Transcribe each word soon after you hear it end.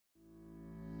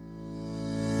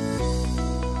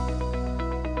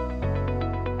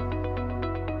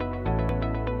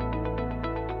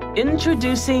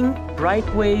Introducing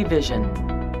Brightway Vision.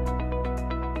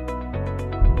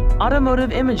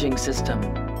 Automotive imaging system,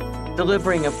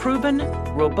 delivering a proven,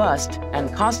 robust,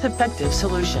 and cost-effective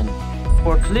solution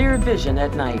for clear vision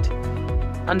at night,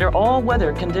 under all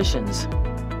weather conditions,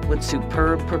 with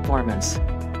superb performance.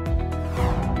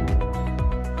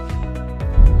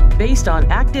 Based on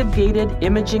active gated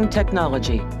imaging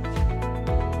technology,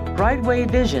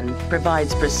 Brightway Vision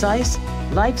provides precise,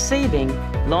 life-saving,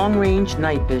 long-range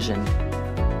night vision,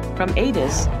 from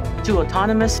ADAS to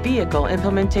autonomous vehicle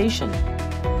implementation.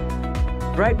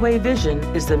 Brightway Vision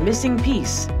is the missing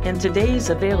piece in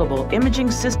today's available imaging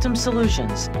system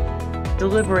solutions,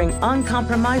 delivering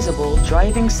uncompromisable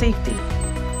driving safety.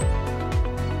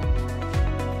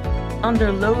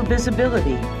 Under low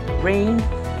visibility, rain,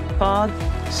 fog,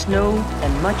 snow,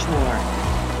 and much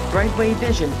more, Brightway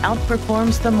Vision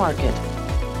outperforms the market,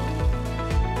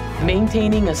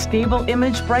 maintaining a stable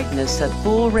image brightness at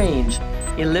full range,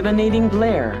 eliminating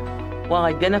glare, while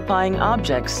identifying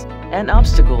objects and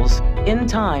obstacles in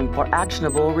time for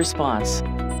actionable response.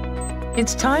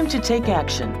 It's time to take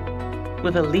action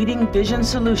with a leading vision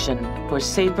solution for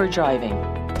safer driving.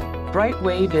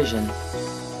 Brightway Vision.